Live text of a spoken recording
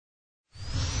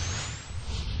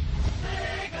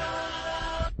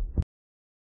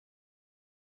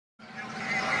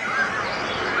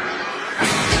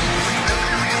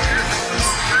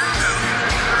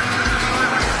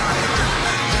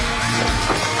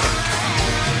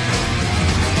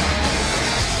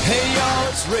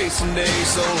it's racing day,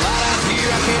 so loud out here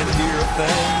I can't hear a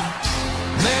thing.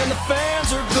 Man, the fans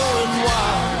are going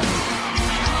wild.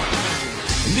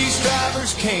 And these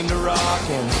drivers came to rock,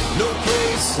 and no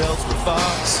place else but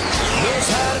Fox knows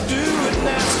how to do it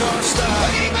NASCAR style.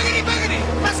 Boogity, boogity, boogity!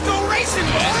 Let's go racing,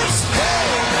 boys! Hey,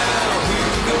 now, here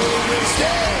we go, race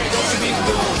day. Don't you be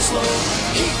going slow.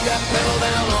 Keep that pedal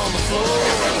down on the floor.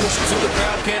 Push it to the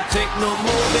crowd, can't take no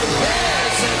more. Big hair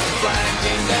since the flag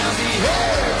came down the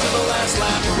air to the last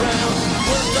lap around.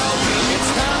 Worked all week, it's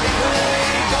time to play.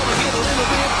 Gonna get a little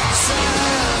bit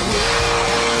sideways.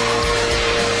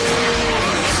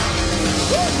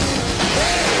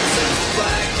 Hey, since the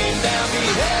flag came down the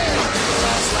air to the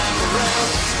last lap around.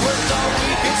 Worked all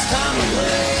week, it's time to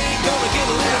play. Gonna get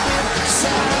a little bit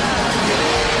sideways.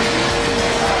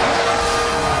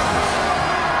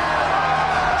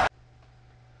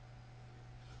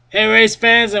 Hey race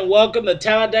fans, and welcome to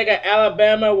Talladega,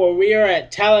 Alabama, where we are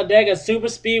at Talladega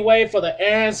Superspeedway for the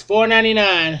Aaron's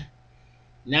 499.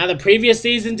 Now the previous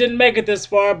season didn't make it this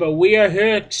far, but we are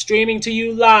here streaming to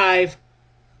you live.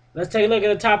 Let's take a look at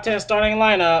the top 10 starting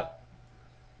lineup.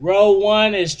 Row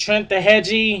 1 is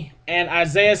TrentTheHedgie and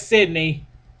Isaiah Sidney.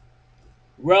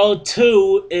 Row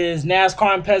 2 is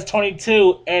NASCAR PES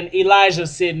 22 and Elijah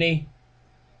Sidney.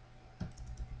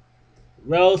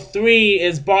 Row 3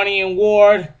 is Barney and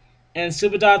Ward and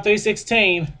Superdog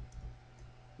 316.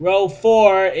 Row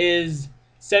 4 is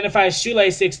 75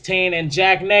 Shoelace 16 and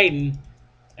Jack Nayten.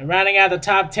 And rounding out the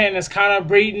top 10 is Connor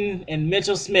Breton and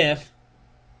Mitchell Smith.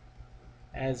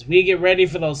 As we get ready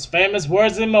for those famous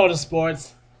words in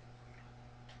motorsports.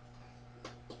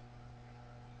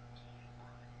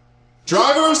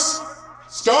 Drivers,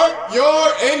 start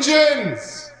your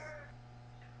engines!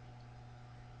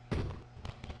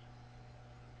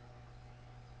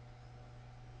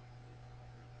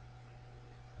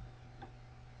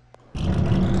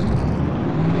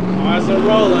 Cars are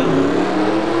rolling.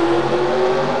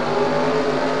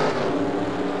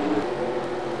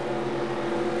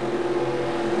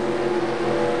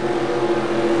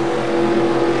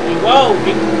 And whoa,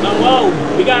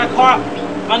 we got a car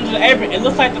under the apron. It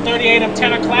looks like the 38 of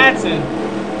Tanner Clatson.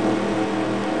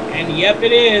 And yep,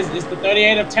 it is. It's the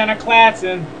 38 of Tanner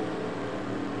Clatson.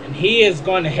 And he is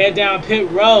going to head down pit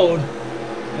road.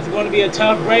 It's going to be a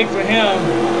tough break for him.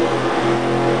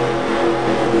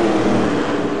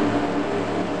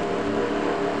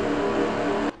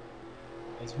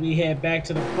 We head back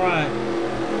to the front.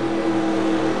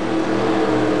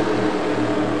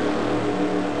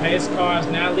 Pace cars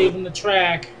now leaving the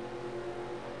track.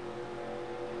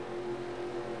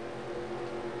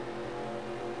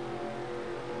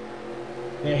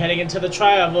 They're heading into the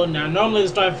tri-oval. Now normally the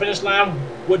start and finish line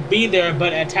would be there,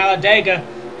 but at Talladega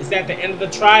it's at the end of the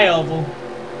tri-oval.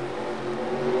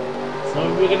 So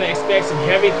we're going to expect some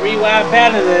heavy three-wide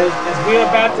battles as we're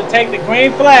about to take the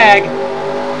green flag.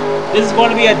 This is going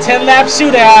to be a 10-lap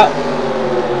shootout.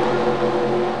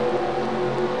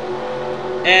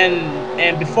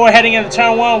 And before heading into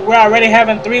turn 1, we're already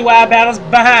having 3 wide battles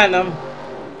behind them.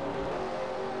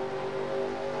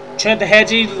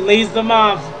 TrentTheHedgie leads them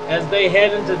off as they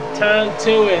head into turn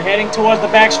 2 and heading towards the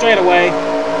back straightaway.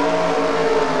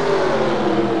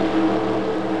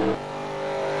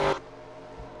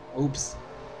 Oops.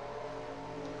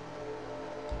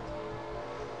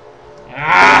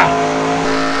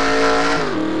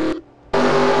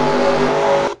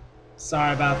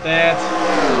 Sorry about that.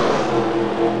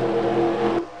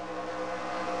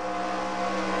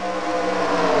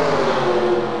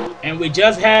 And we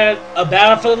just had a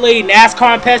battle for the lead.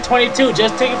 NASCAR PES 22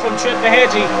 just taken from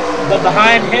TrentTheHedgie, but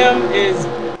behind him is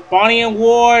Barney and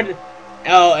Ward.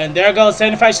 Oh, and there goes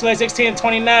 75 Shoelace 16 and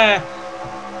 29.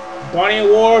 Barney and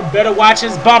Ward better watch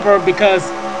his bumper because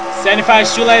 75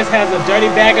 Shoelace has a dirty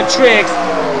bag of tricks,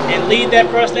 and lead that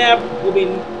first lap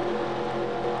will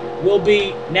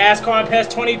be NASCAR PES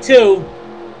 22.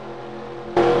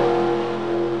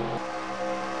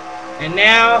 And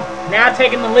now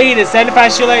taking the lead is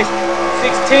 75 Shoelace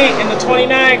 16 in the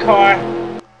 29 car.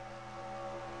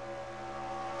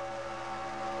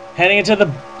 Heading into the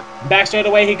back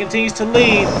straightaway, he continues to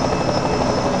lead.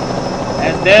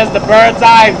 As there's the bird's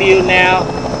eye view now.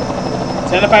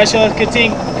 75 Shoelace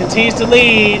continues to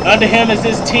lead. Under him is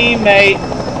his teammate,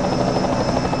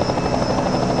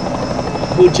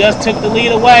 who just took the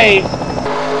lead away.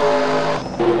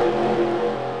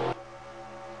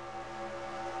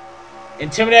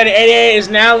 Intimidator 88 is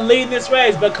now leading this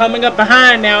race, but coming up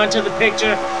behind now into the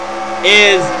picture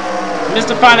is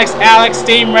Mr. Phonics Alex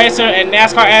Steam Racer and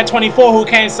NASCAR Ad 24, who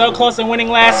came so close in winning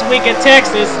last week at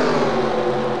Texas,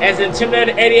 as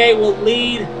Intimidator 88 will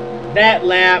lead that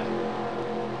lap.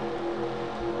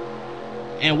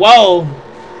 And whoa.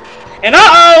 And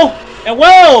uh-oh. And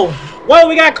whoa. Whoa,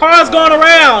 we got cars going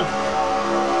around.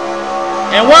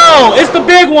 And whoa, it's the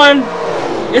big one.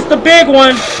 It's the big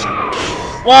one.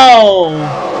 Whoa.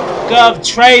 Gov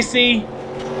Tracy.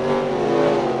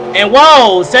 And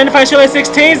whoa, 75 Chile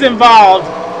 16's involved.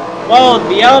 Whoa,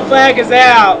 the yellow flag is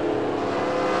out.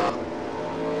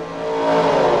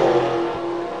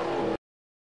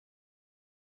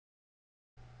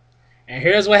 And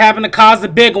here's what happened to cause the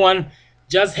big one.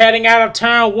 Just heading out of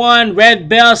turn 1, Red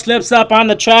Bell slips up on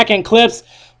the track and clips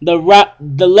the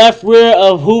left rear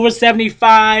of Hoover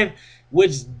 75,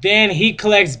 which then he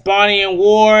collects Barney and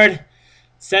Ward.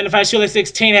 75 Chile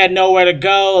 16 had nowhere to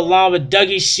go, along with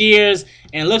Dougie Shears,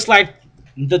 and it looks like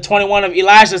the 21 of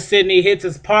Elijah Sidney hits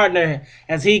his partner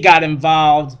as he got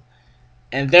involved.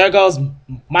 And there goes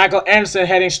Michael Anderson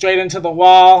heading straight into the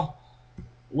wall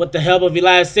with the help of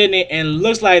Elijah Sidney, and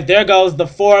looks like there goes the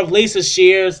 4 of Lisa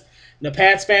Shears, the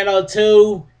Pats Fan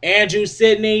 02, Andrew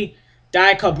Sidney,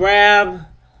 Di Cabrab,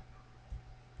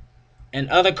 and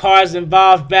other cars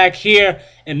involved back here.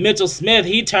 And Mitchell Smith,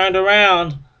 he turned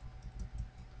around.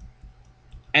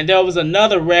 And there was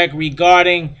another wreck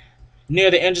regarding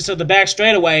near the entrance of the back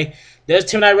straightaway. There's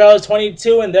Tim Knight Rose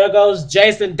 22, and there goes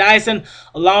Jason Dyson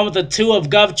along with the 2 of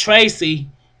Gov Tracy.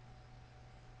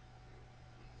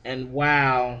 And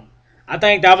wow, I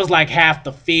think that was like half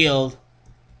the field.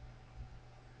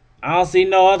 I don't see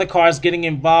no other cars getting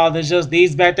involved. There's just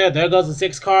these back there. There goes the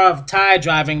 6 car of Ty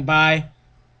driving by.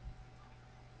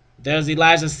 There's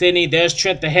Elijah Sidney. There's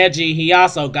TrentTheHedgie. He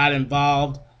also got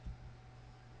involved.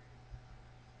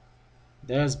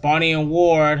 There's Barney and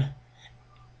Ward.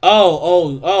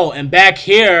 Oh, and back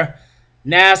here,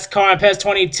 NASCAR and PES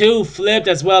 22 flipped,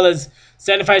 as well as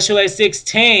 75 Chile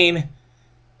 16.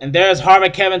 And there's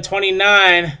Harvard Kevin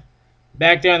 29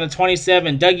 back there on the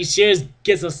 27. Dougie Shears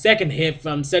gets a second hit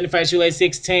from 75 Chile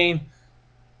 16.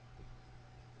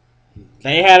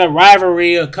 They had a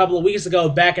rivalry a couple of weeks ago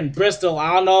back in Bristol.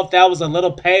 I don't know if that was a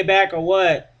little payback or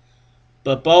what,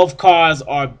 but both cars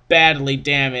are badly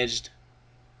damaged.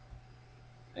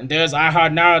 And there's I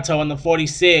Heart Naruto in the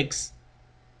 46.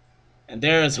 And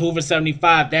there is Hoover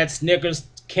 75. That Snickers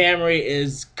Camry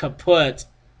is kaput.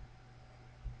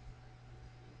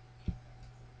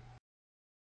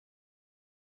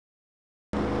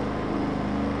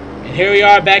 And here we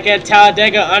are back at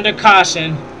Talladega under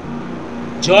caution.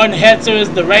 Jordan Hetzer is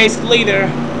the race leader.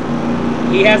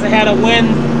 He hasn't had a win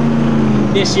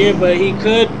this year, but he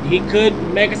could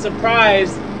make a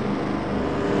surprise.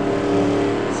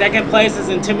 Second place is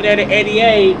Intimidator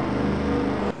 88.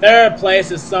 Third place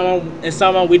is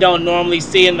someone we don't normally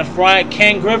see in the front,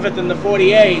 Ken Griffith in the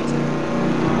 48.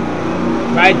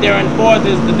 Right there in fourth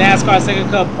is the NASCAR SEGA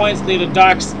Cup points leader,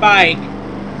 Dark Spike.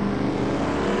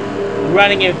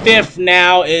 Running in fifth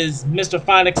now is Mr.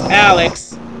 Phonics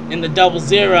Alex in the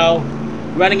 00.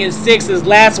 Running in sixth is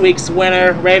last week's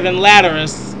winner,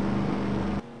 RevanLateralus.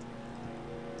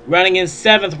 Running in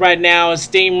seventh right now is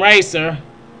Steam Racer.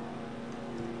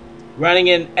 Running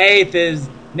in eighth is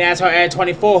NASCAR Ad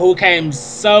 24, who came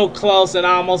so close and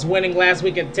almost winning last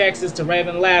week at Texas to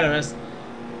RevanLateralus.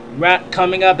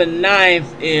 Coming up in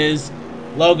ninth is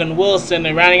Logan Wilson,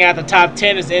 and rounding out the top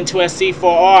 10 is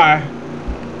N2SC4R.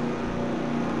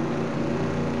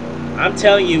 I'm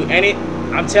telling you,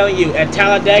 at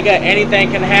Talladega,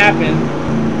 anything can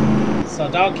happen.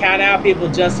 So don't count out people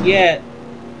just yet.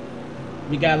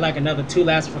 We got like another 2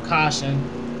 laps for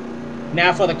caution.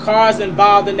 Now for the cars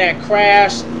involved in that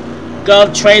crash,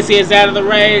 Gov Tracy is out of the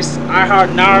race. I Heart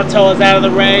Naruto is out of the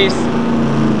race.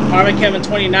 Harvey Kevin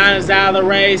 29 is out of the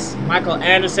race. Michael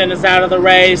Anderson is out of the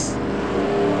race.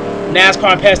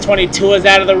 NASCAR PES 22 is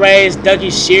out of the race.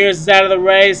 Dougie Shears is out of the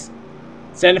race.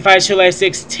 75 Chile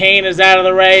 16 is out of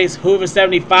the race. Hoover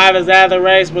 75 is out of the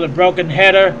race with a broken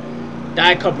header.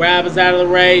 Di Cabrab is out of the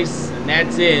race. And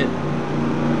that's it.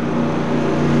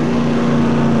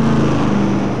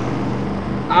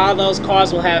 All those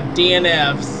cars will have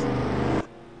DNFs.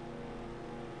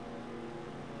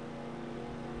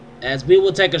 As we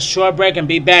will take a short break and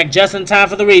be back just in time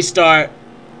for the restart.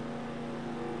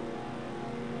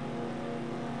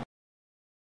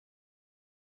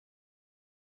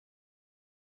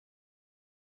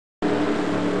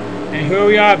 And here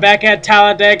we are back at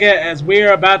Talladega as we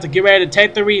are about to get ready to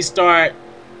take the restart.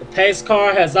 The pace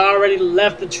car has already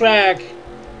left the track.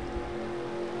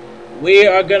 We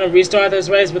are going to restart this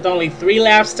race with only 3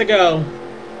 laps to go.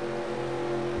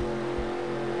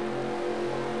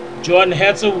 Jordan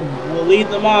Hetzer will lead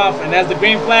them off, and as the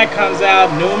green flag comes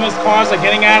out, numerous cars are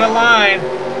getting out of line.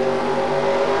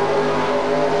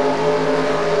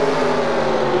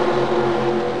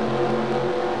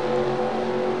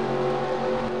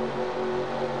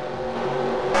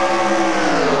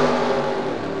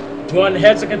 Jordan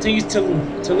Hetzer continues to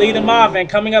lead him off, and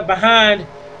coming up behind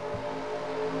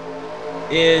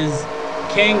is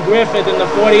King Griffith in the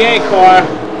 48 car.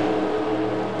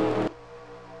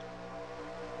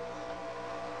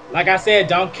 Like I said,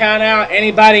 don't count out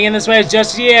anybody in this race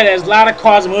just yet, as a lot of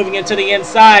cars are moving into the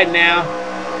inside now.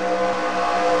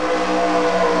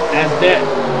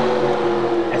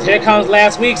 As here comes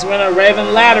last week's winner,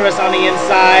 RevanLateralus, on the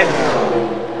inside.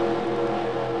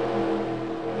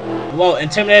 Whoa,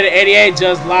 Intimidator 88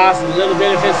 just lost a little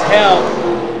bit of his health.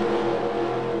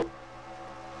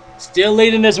 Still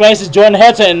leading this race is Jordan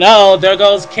Hetzer, and there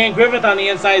goes Ken Griffith on the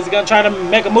inside. He's going to try to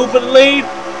make a move for the lead.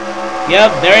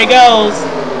 Yep, there he goes.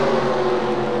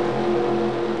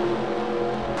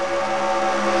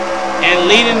 And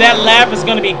leading that lap is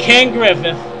going to be Ken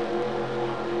Griffith.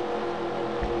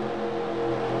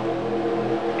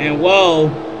 And whoa,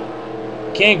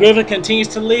 Ken Griffith continues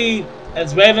to lead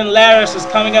as RevanLateralus is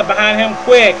coming up behind him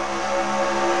quick.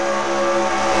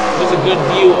 There's a good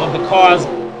view of the cars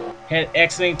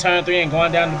exiting turn 3 and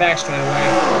going down the back straightaway.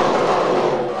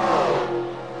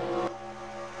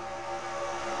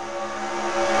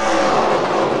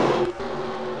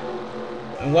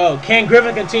 And whoa, Ken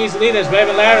Griffith continues to lead as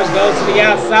RevanLateralus goes to the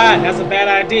outside. That's a bad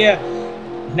idea.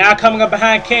 Now coming up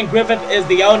behind Ken Griffith is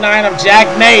the 09 of Jack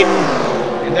Nayten.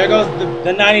 And there goes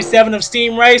the 97 of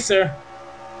Steam Racer.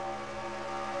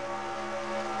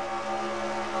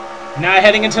 Now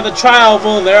heading into the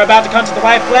trioval, they're about to come to the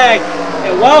white flag.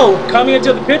 And whoa, coming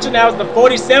into the picture now is the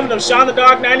 47 of Sean the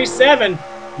Dog 97.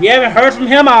 We haven't heard from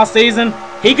him all season.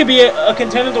 He could be a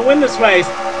contender to win this race.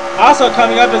 Also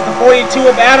coming up is the 42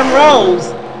 of Adam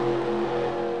Rose.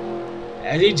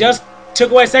 As he just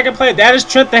took away second place. That is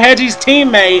TrentTheHedgie's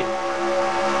teammate.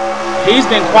 He's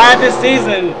been quiet this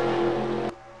season.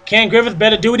 Ken Griffith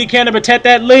better do what he can to protect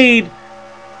that lead,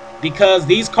 because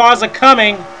these cars are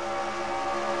coming.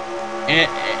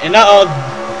 And uh-oh,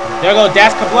 there goes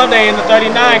Das Kablunde in the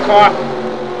 39 car.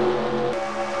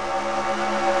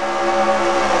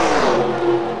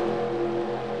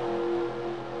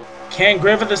 Ken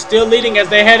Griffith is still leading as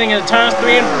they're heading into turns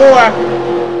 3 and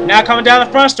 4. Now coming down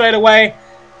the front straightaway.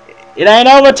 It ain't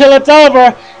over till it's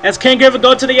over, as Ken Griffith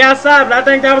go to the outside, but I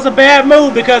think that was a bad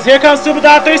move, because here comes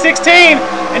Superdog 316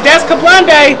 and Das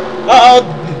Kablunde.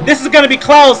 Uh-oh, this is going to be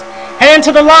close. Heading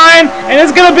to the line, and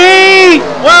it's going to be...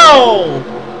 Whoa!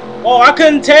 Oh, I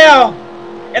couldn't tell.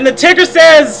 And the ticker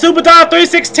says Superdog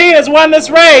 316 has won this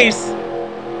race.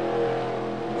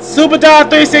 Superdog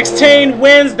 316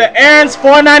 wins the Aaron's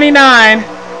 499.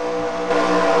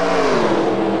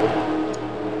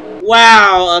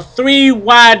 Wow, a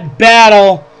 3-wide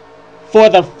battle for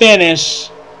the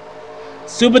finish.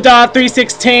 Superdog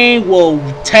 316 will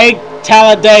take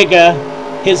Talladega,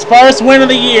 his first win of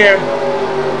the year.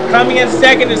 Coming in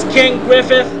second is Ken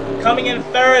Griffith. Coming in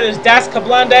third is Das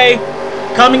Kablunde.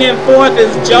 Coming in fourth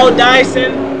is Joe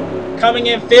Dyson. Coming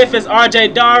in fifth is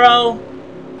RJ Darrow.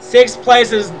 Sixth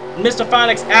place is Mr.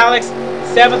 Phonics Alex.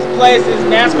 Seventh place is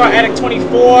NASCAR Addict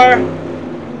 24.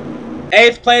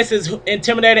 Eighth place is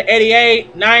Intimidator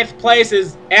 88. Ninth place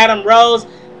is Adam Rose.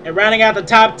 And rounding out the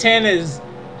top 10 is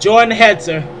Jordan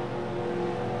Hetzer.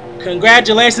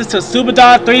 Congratulations to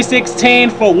Superdog 316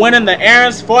 for winning the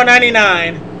Aaron's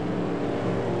 499.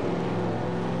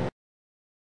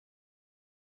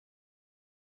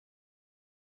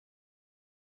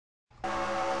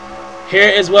 Here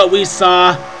is what we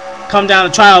saw come down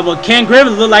the trial. But Ken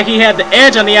Griffith looked like he had the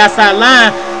edge on the outside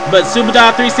line, but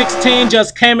Superdog 316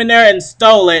 just came in there and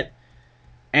stole it.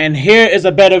 And here is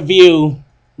a better view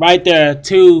right there.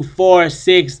 2, 4,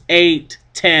 6, 8,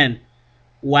 10.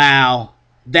 Wow.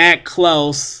 That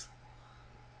close.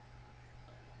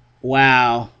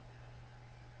 Wow.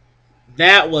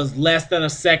 That was less than a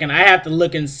second. I have to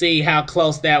look and see how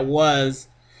close that was.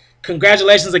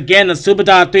 Congratulations again to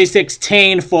Superdog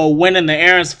 316 for winning the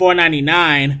Aaron's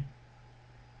 499.